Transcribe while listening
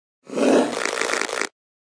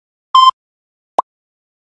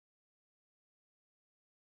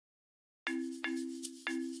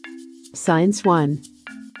Science 1.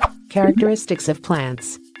 Characteristics of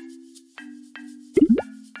plants.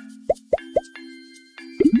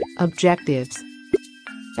 Objectives.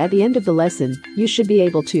 At the end of the lesson, you should be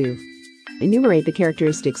able to enumerate the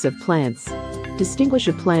characteristics of plants, distinguish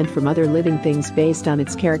a plant from other living things based on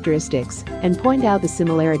its characteristics, and point out the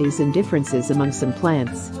similarities and differences among some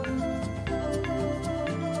plants.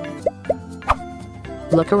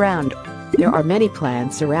 Look around. There are many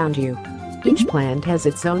plants around you. Each plant has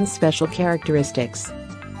its own special characteristics.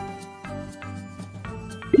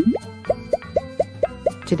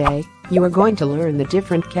 Today, you are going to learn the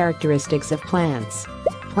different characteristics of plants.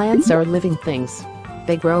 Plants are living things.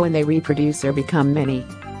 They grow and they reproduce or become many.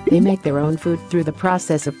 They make their own food through the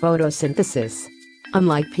process of photosynthesis.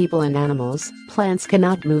 Unlike people and animals, plants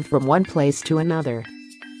cannot move from one place to another.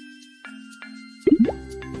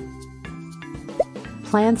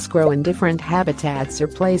 Plants grow in different habitats or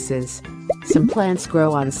places. Some plants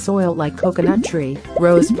grow on soil like coconut tree,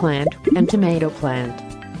 rose plant, and tomato plant.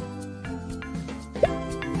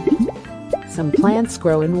 Some plants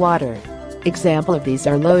grow in water. Examples of these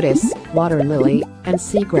are lotus, water lily, and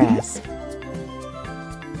seagrass.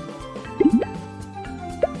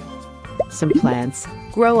 Some plants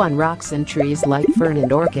grow on rocks and trees like fern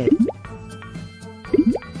and orchid.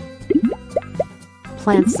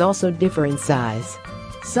 Plants also differ in size.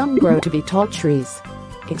 Some grow to be tall trees.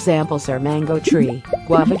 Examples are mango tree,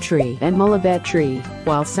 guava tree, and molivet tree,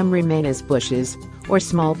 while some remain as bushes or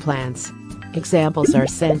small plants. Examples are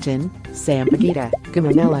centon, sampagita,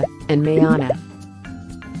 gumamela, and mayana.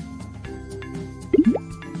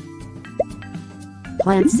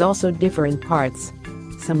 Plants also differ in parts.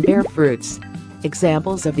 Some bear fruits.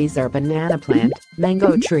 Examples of these are banana plant,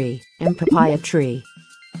 mango tree, and papaya tree.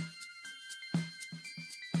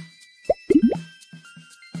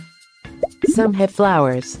 Some have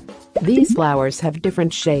flowers. These flowers have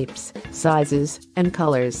different shapes, sizes, and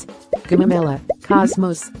colors. Gumamela,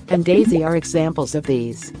 cosmos, and daisy are examples of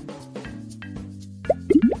these.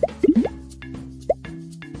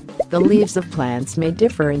 The leaves of plants may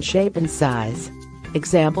differ in shape and size.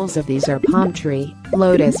 Examples of these are palm tree,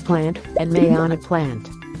 lotus plant, and mayana plant.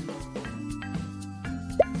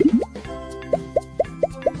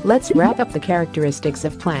 Let's wrap up the characteristics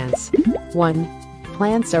of plants. 1.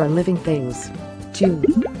 Plants are living things. 2.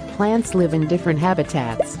 Plants live in different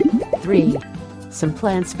habitats. 3. Some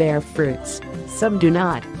plants bear fruits, some do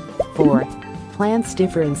not. 4. Plants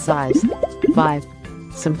differ in size. 5.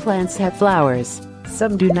 Some plants have flowers,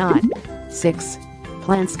 some do not. 6.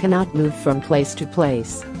 Plants cannot move from place to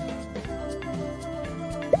place.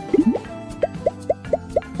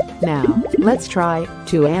 Now, let's try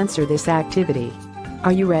to answer this activity.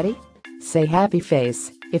 Are you ready? Say happy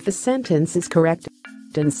face if the sentence is correct,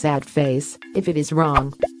 and sad face if it is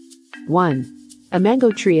wrong. 1. A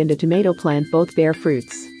mango tree and a tomato plant both bear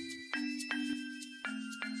fruits.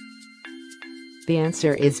 The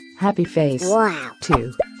answer is happy face. Wow.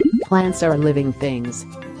 2. Plants are living things.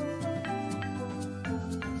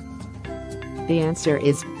 The answer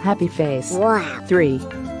is happy face. Wow. 3.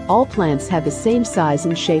 All plants have the same size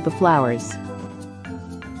and shape of flowers.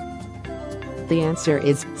 The answer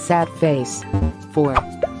is sad face. 4.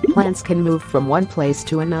 Plants can move from one place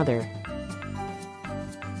to another.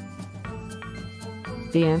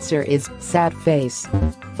 The answer is sad face.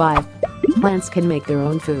 5. Plants can make their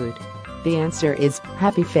own food. The answer is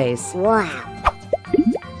happy face. Wow.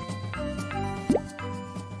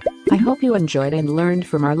 I hope you enjoyed and learned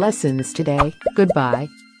from our lessons today. Goodbye.